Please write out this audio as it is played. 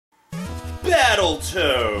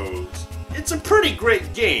Battletoads! It's a pretty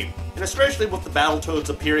great game, and especially with the Battletoads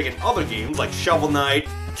appearing in other games like Shovel Knight,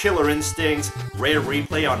 Killer Instincts, Rare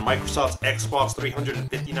Replay on Microsoft's Xbox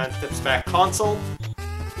 359 Flips Fat console,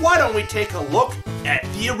 why don't we take a look at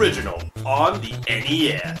the original on the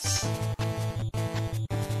NES?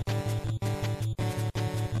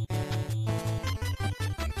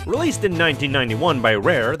 Released in 1991 by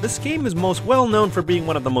Rare, this game is most well known for being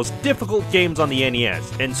one of the most difficult games on the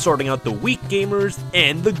NES, and sorting out the weak gamers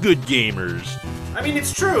and the good gamers. I mean,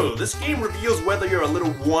 it's true. This game reveals whether you're a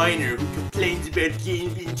little whiner who complains about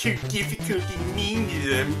games being too difficult and mean to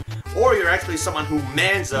them, or you're actually someone who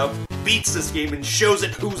mans up, beats this game, and shows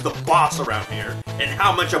it who's the boss around here, and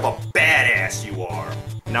how much of a badass you are.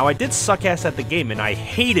 Now, I did suck ass at the game, and I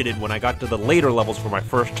hated it when I got to the later levels for my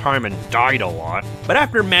first time and died a lot. But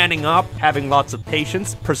after manning up, having lots of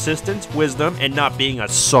patience, persistence, wisdom, and not being a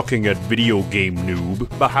sucking at video game noob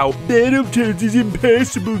about how Battletoads is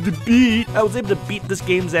impossible to beat, I was able to beat this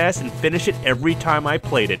game's ass and finish it every time I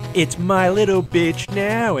played it. It's my little bitch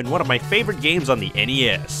now, and one of my favorite games on the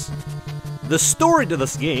NES. The story to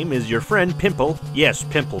this game is your friend Pimple, yes,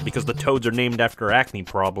 Pimple, because the toads are named after acne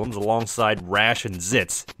problems alongside Rash and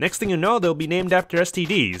Zits. Next thing you know, they'll be named after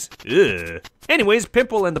STDs. Ugh. Anyways,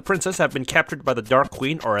 Pimple and the princess have been captured by the Dark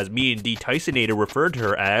Queen, or as me and D. Tysonator referred to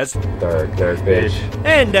her as, Dark bitch.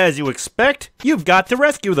 And as you expect, you've got to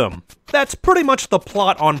rescue them. That's pretty much the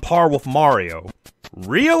plot on par with Mario.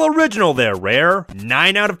 Real original there, Rare.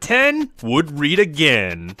 9 out of 10 would read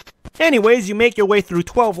again. Anyways, you make your way through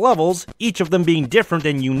 12 levels, each of them being different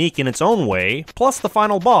and unique in its own way, plus the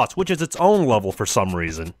final boss, which is its own level for some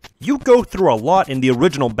reason. You go through a lot in the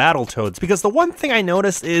original Battletoads, because the one thing I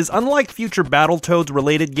noticed is, unlike future Battletoads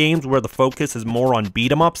related games where the focus is more on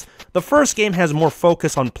beat-em-ups, the first game has more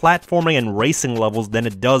focus on platforming and racing levels than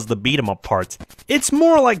it does the beat-em-up parts. It's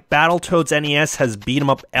more like Battletoads NES has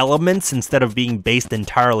beat-em-up elements instead of being based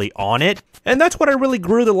entirely on it, and that's what I really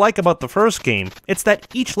grew to like about the first game. It's that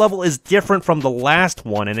each level is different from the last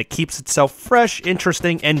one, and it keeps itself fresh,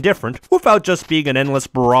 interesting, and different, without just being an endless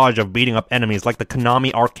barrage of beating up enemies like the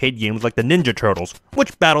Konami arcade games like the Ninja Turtles,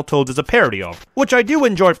 which Battletoads is a parody of, which I do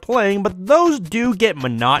enjoy playing, but those do get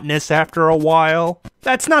monotonous after a while.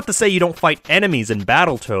 That's not to say you don't fight enemies in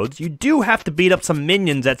Battletoads, you do have to beat up some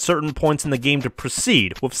minions at certain points in the game to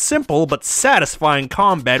proceed, with simple but satisfying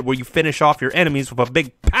combat where you finish off your enemies with a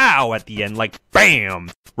big pow at the end, like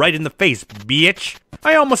BAM! Right in the face, bitch!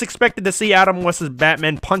 I almost expected to see Adam West's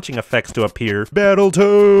Batman punching effects to appear.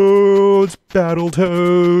 Battletoads!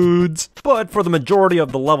 Battletoads! But for the majority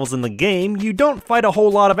of the levels in the game, you don't fight a whole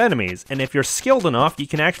lot of enemies, and if you're skilled enough, you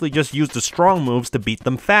can actually just use the strong moves to beat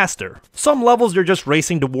them faster. Some levels you're just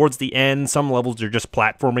racing towards the end, some levels you're just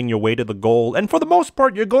platforming your way to the goal, and for the most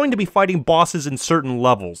part, you're going to be fighting bosses in certain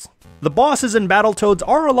levels. The bosses in Battletoads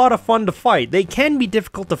are a lot of fun to fight. They can be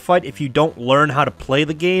difficult to fight if you don't learn how to play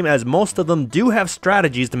the game, as most of them do have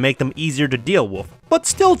strategies to make them easier to deal with, but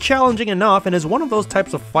still challenging enough, and is one of those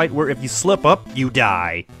types of fight where if you slip up, you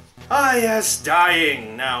die. Ah yes,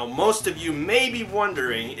 dying. Now, most of you may be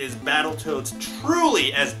wondering, is Battletoads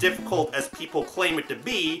truly as difficult as people claim it to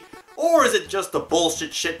be, or is it just a bullshit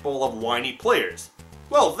shitbowl of whiny players?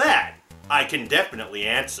 Well, that I can definitely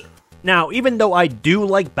answer. Now, even though I do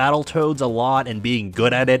like Battletoads a lot and being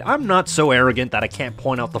good at it, I'm not so arrogant that I can't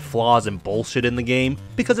point out the flaws and bullshit in the game,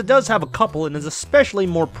 because it does have a couple and is especially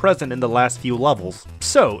more present in the last few levels.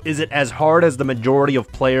 So, is it as hard as the majority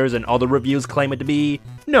of players and other reviews claim it to be?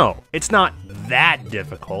 No, it's not that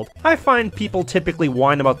difficult. I find people typically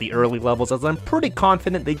whine about the early levels, as I'm pretty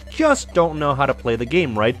confident they just don't know how to play the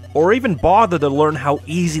game right, or even bother to learn how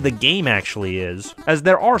easy the game actually is, as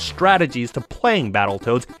there are strategies to playing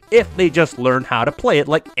Battletoads if they just learn how to play it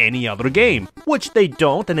like any other game, which they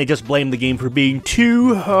don't, and they just blame the game for being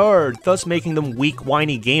too hard, thus making them weak,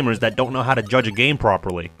 whiny gamers that don't know how to judge a game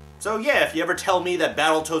properly. So yeah, if you ever tell me that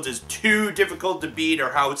Battletoads is too difficult to beat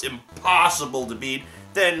or how it's impossible to beat,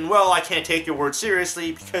 then, well, I can't take your word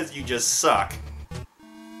seriously because you just suck.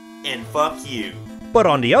 And fuck you. But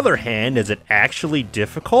on the other hand, is it actually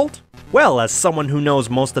difficult? Well, as someone who knows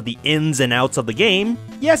most of the ins and outs of the game,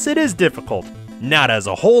 yes, it is difficult. Not as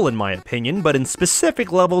a whole in my opinion, but in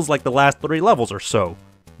specific levels like the last 3 levels or so.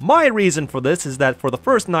 My reason for this is that for the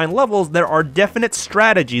first 9 levels, there are definite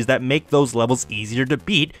strategies that make those levels easier to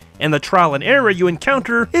beat, and the trial and error you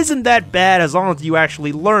encounter isn't that bad as long as you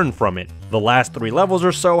actually learn from it. The last 3 levels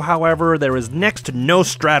or so, however, there is next to no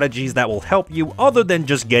strategies that will help you other than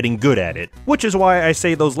just getting good at it, which is why I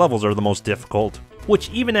say those levels are the most difficult.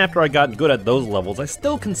 Which, even after I got good at those levels, I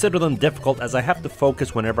still consider them difficult as I have to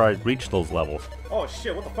focus whenever I reach those levels. Oh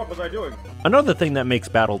shit, what the fuck was I doing? Another thing that makes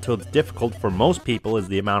Battletoads difficult for most people is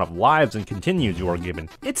the amount of lives and continues you are given.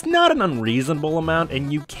 It's not an unreasonable amount,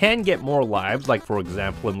 and you can get more lives, like for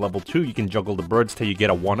example in level 2 you can juggle the birds till you get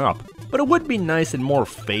a 1-up. But it would be nice and more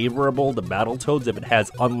favorable to Battletoads if it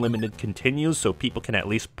has unlimited continues so people can at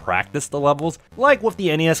least practice the levels, like with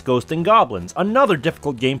the NES Ghosts and Goblins, another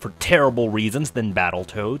difficult game for terrible reasons than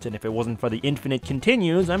Battletoads, and if it wasn't for the infinite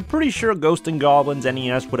continues, I'm pretty sure Ghosts and Goblins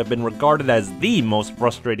NES would have been regarded as the most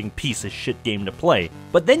frustrating piece of shit game to play.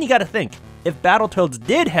 But then you gotta think, if Battletoads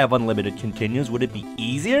did have unlimited continues, would it be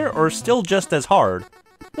easier or still just as hard?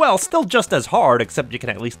 Well, still just as hard, except you can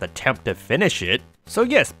at least attempt to finish it. So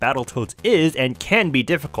yes, Battletoads is and can be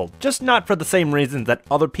difficult, just not for the same reasons that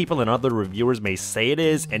other people and other reviewers may say it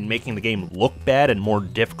is, and making the game look bad and more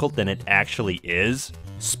difficult than it actually is.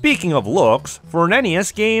 Speaking of looks, for an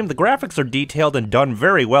NES game, the graphics are detailed and done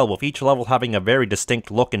very well, with each level having a very distinct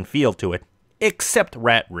look and feel to it. Except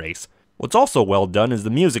Rat Race. What's also well done is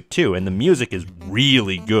the music too, and the music is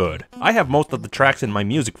really good. I have most of the tracks in my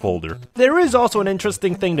music folder. There is also an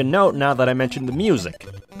interesting thing to note now that I mentioned the music.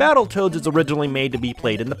 Battletoads is originally made to be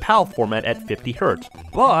played in the PAL format at 50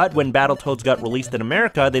 Hz, but when Battletoads got released in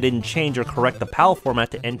America, they didn't change or correct the PAL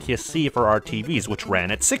format to NTSC for our TVs, which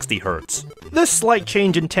ran at 60 Hz. This slight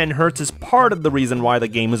change in 10 Hz is part of the reason why the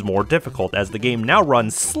game is more difficult, as the game now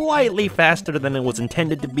runs slightly faster than it was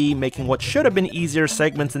intended to be, making what should have been easier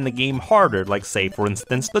segments in the game harder, like say for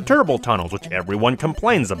instance the turbo tunnels, which everyone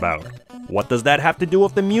complains about. What does that have to do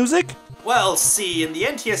with the music? Well, see, in the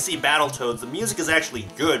NTSC Battletoads, the music is actually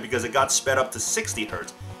good because it got sped up to 60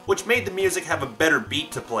 Hz, which made the music have a better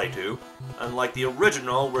beat to play to, unlike the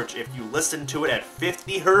original, which if you listen to it at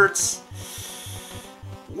 50 Hz,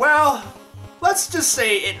 well, let's just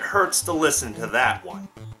say it hurts to listen to that one.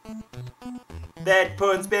 Bad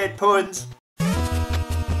puns, bad puns.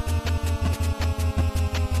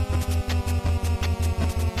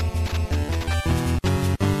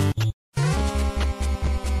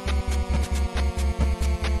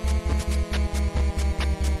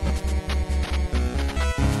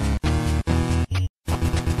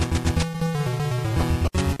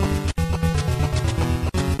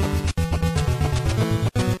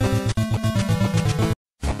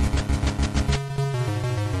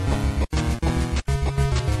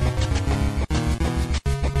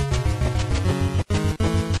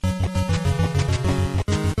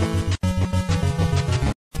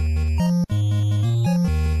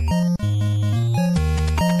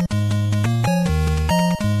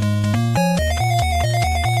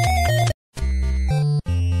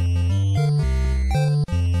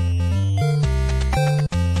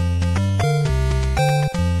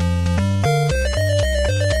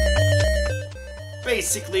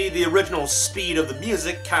 Basically, the original speed of the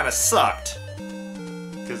music kinda sucked.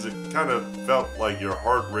 Because it kind of felt like your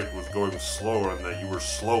heart rate was going slower and that you were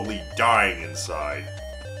slowly dying inside.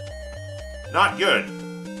 Not good.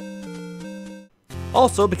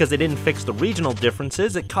 Also, because they didn't fix the regional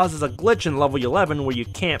differences, it causes a glitch in level 11 where you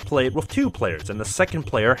can't play it with 2 players, and the second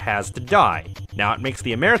player has to die. Now, it makes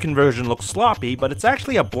the American version look sloppy, but it's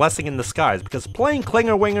actually a blessing in disguise, because playing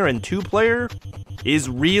Klinger Winger in 2-player is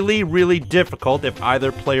really difficult if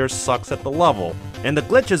either player sucks at the level. And the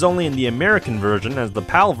glitch is only in the American version, as the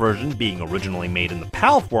PAL version, being originally made in the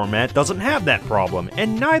PAL format, doesn't have that problem,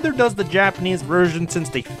 and neither does the Japanese version since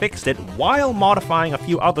they fixed it while modifying a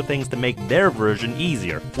few other things to make their version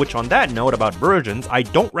easier. Which, on that note about versions, I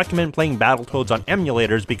don't recommend playing Battletoads on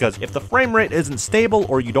emulators, because if the frame rate isn't stable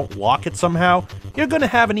or you don't lock it somehow, you're gonna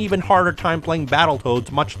have an even harder time playing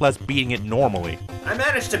Battletoads, much less beating it normally. I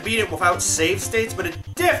managed to beat it without save states, but it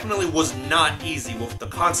definitely was not easy with the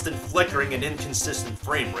constant flickering and inconsistent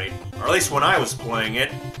frame rate, or at least when I was playing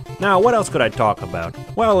it. Now, what else could I talk about?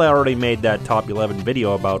 Well, I already made that top 11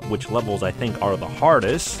 video about which levels I think are the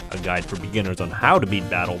hardest, a guide for beginners on how to beat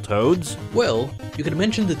Battletoads. Well, you could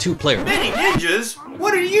mention the 2-player. ManyNinjas?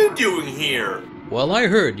 What are you doing here? Well, I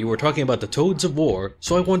heard you were talking about the Toads of War,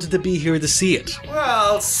 so I wanted to be here to see it.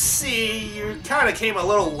 Well, see, you kinda came a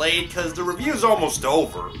little late because the review's almost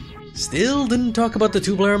over. Still didn't talk about the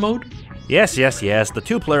 2-player mode? Yes, the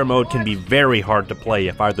 2-player mode can be very hard to play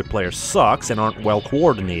if either player sucks and aren't well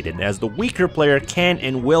coordinated, as the weaker player can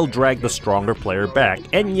and will drag the stronger player back.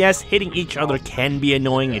 And yes, hitting each other can be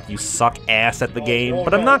annoying if you suck ass at the game,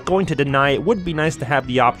 but I'm not going to deny it would be nice to have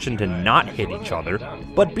the option to not hit each other.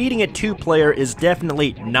 But beating a 2-player is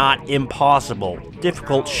definitely not impossible.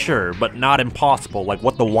 Difficult, sure, but not impossible, like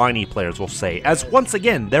what the whiny players will say, as once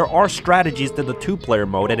again, there are strategies to the 2-player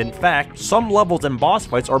mode, and in fact, some levels and boss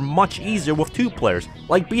fights are much easier with 2 players,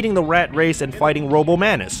 like beating the Rat Race and fighting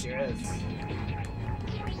Robomanus.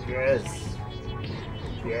 Yes.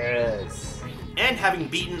 Yes. And having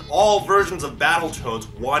beaten all versions of Battletoads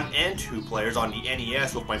 1 and 2 players on the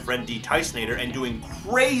NES with my friend D. Tysonator and doing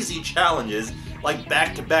crazy challenges like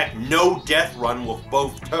back-to-back no-death run with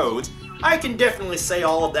both Toads, I can definitely say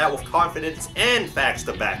all of that with confidence and facts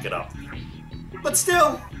to back it up. But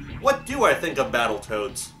still, what do I think of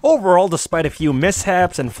Battletoads? Overall, despite a few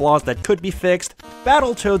mishaps and flaws that could be fixed,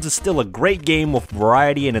 Battletoads is still a great game with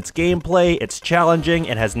variety in its gameplay, it's challenging,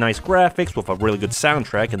 it has nice graphics with a really good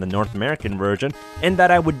soundtrack in the North American version, and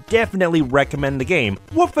that I would definitely recommend the game,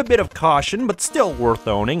 with a bit of caution but still worth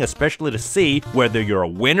owning, especially to see whether you're a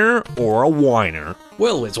winner or a whiner.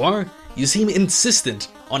 Well, Whizwar, you seem insistent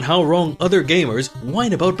on how wrong other gamers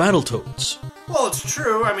whine about Battletoads. Well, it's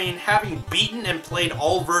true. I mean, having beaten and played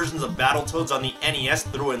all versions of Battletoads on the NES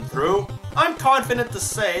through and through, I'm confident to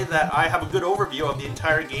say that I have a good overview of the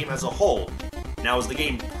entire game as a whole. Now, is the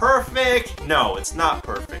game perfect? No, it's not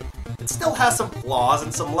perfect. It still has some flaws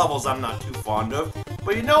and some levels I'm not too fond of,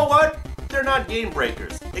 but you know what? They're not game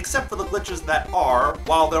breakers, except for the glitches that are.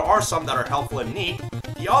 While there are some that are helpful and neat,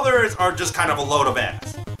 the others are just kind of a load of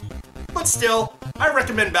ass. But still, I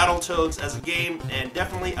recommend Battletoads as a game, and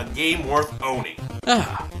definitely a game worth owning.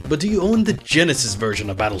 Ah, but do you own the Genesis version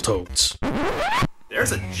of Battletoads?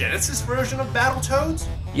 There's a Genesis version of Battletoads?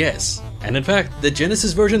 Yes, and in fact, the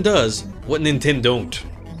Genesis version does what Nintendo don't.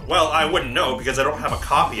 Well, I wouldn't know because I don't have a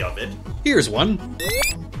copy of it. Here's one.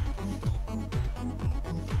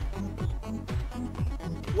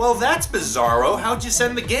 Well, that's bizarro. How'd you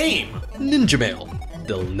send the game? Ninja Mail.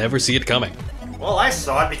 They'll never see it coming. Well, I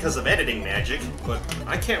saw it because of editing magic, but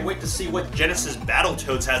I can't wait to see what Genesis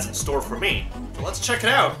Battletoads has in store for me. So let's check it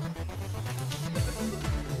out.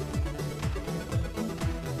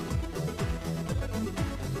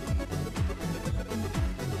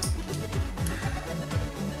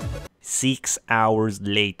 Six hours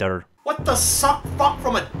later. What the suck fuck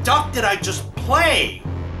from a duck did I just play?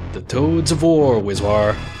 The Toads of War,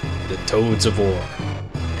 Whizwar. The Toads of War.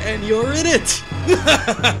 And you're in it!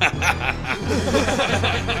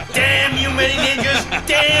 Damn you, ManyNinjas!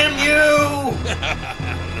 Damn you!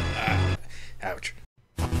 Ouch.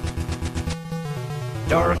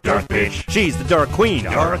 Dark, dark bitch. She's the Dark Queen.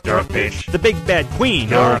 Dark, dark bitch. The big bad queen.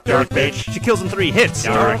 Dark, dark bitch. She kills in 3 hits.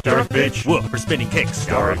 Dark, dark bitch. Whoop for spinning kicks.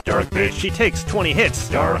 Dark, dark bitch. She takes 20 hits.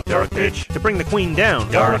 Dark, dark bitch. To bring the queen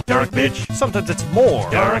down. Dark, dark bitch. Sometimes it's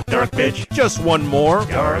more. Dark, dark bitch. Just one more.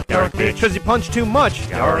 Dark, dark bitch. Because you punched too much.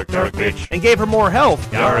 Dark, dark bitch. And gave her more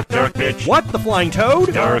health. Dark, dark bitch. What, the flying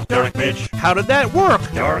toad? Dark, dark bitch. How did that work?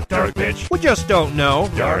 Dark, dark bitch. We just don't know.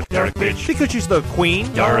 Dark, dark bitch. Because she's the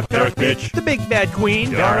queen. Dark, dark bitch. The big bad queen.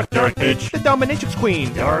 Dark, dark bitch. The dominatrix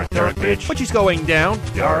queen. Dark, dark bitch. But she's going down.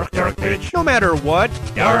 Dark, dark bitch. No matter what.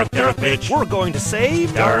 Dark, dark bitch. We're going to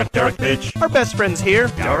save. Dark, dark bitch. Our best friends here.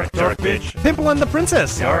 Dark, dark bitch. Pimple and the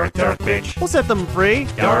princess. Dark, dark bitch. We'll set them free.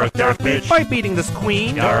 Dark, dark bitch. By beating this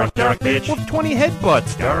queen. Dark, dark bitch. With 20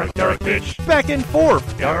 headbutts. Dark, dark bitch. Back and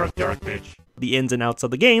forth. Dark, dark bitch. The ins and outs of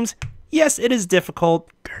the games. Yes, it is difficult.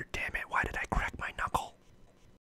 God damn it, why did I crack